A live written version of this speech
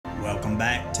Welcome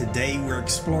back. Today we're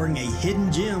exploring a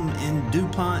hidden gem in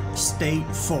DuPont State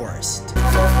Forest.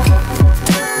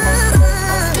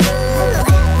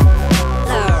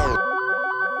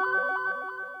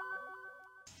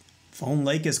 Fawn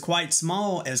Lake is quite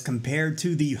small as compared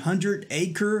to the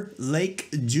 100-acre Lake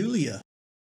Julia.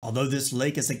 Although this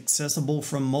lake is accessible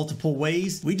from multiple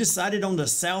ways, we decided on the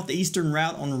southeastern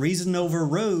route on Reasonover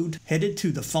Road, headed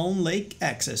to the Fawn Lake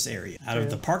access area. Out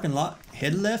of the parking lot,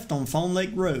 head left on Fawn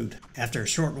Lake Road. After a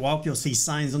short walk, you'll see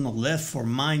signs on the left for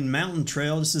Mine Mountain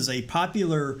Trail. This is a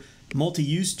popular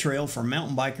multi-use trail for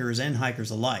mountain bikers and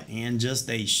hikers alike. And just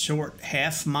a short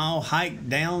half-mile hike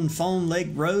down Fawn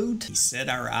Lake Road, we set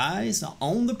our eyes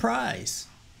on the prize.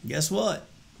 Guess what?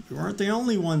 We weren't the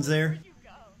only ones there.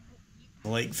 The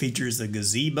lake features a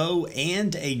gazebo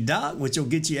and a dock, which will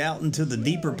get you out into the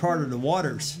deeper part of the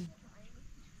waters.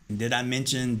 And did I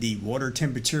mention the water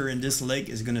temperature in this lake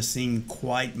is going to seem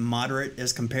quite moderate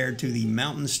as compared to the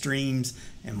mountain streams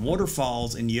and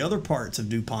waterfalls in the other parts of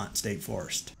DuPont State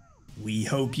Forest. We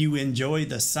hope you enjoy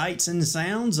the sights and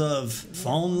sounds of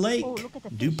Fawn Lake,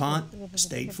 DuPont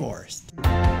State Forest.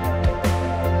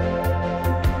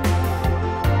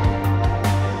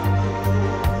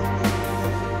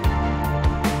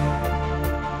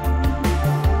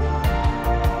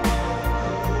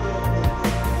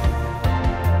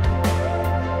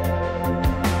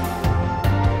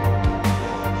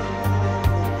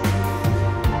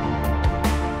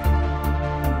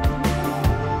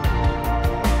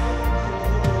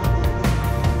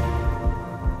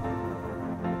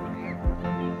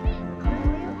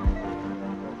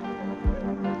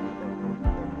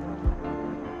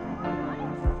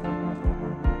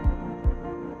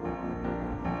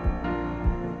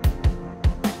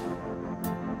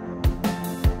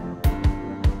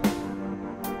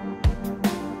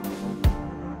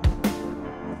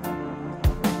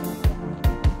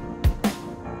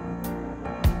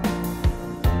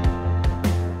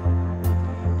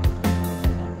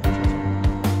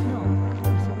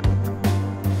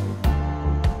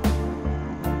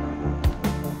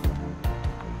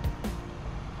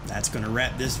 That's going to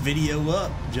wrap this video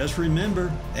up. Just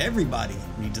remember, everybody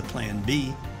needs a plan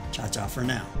B. Cha-cha for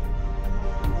now.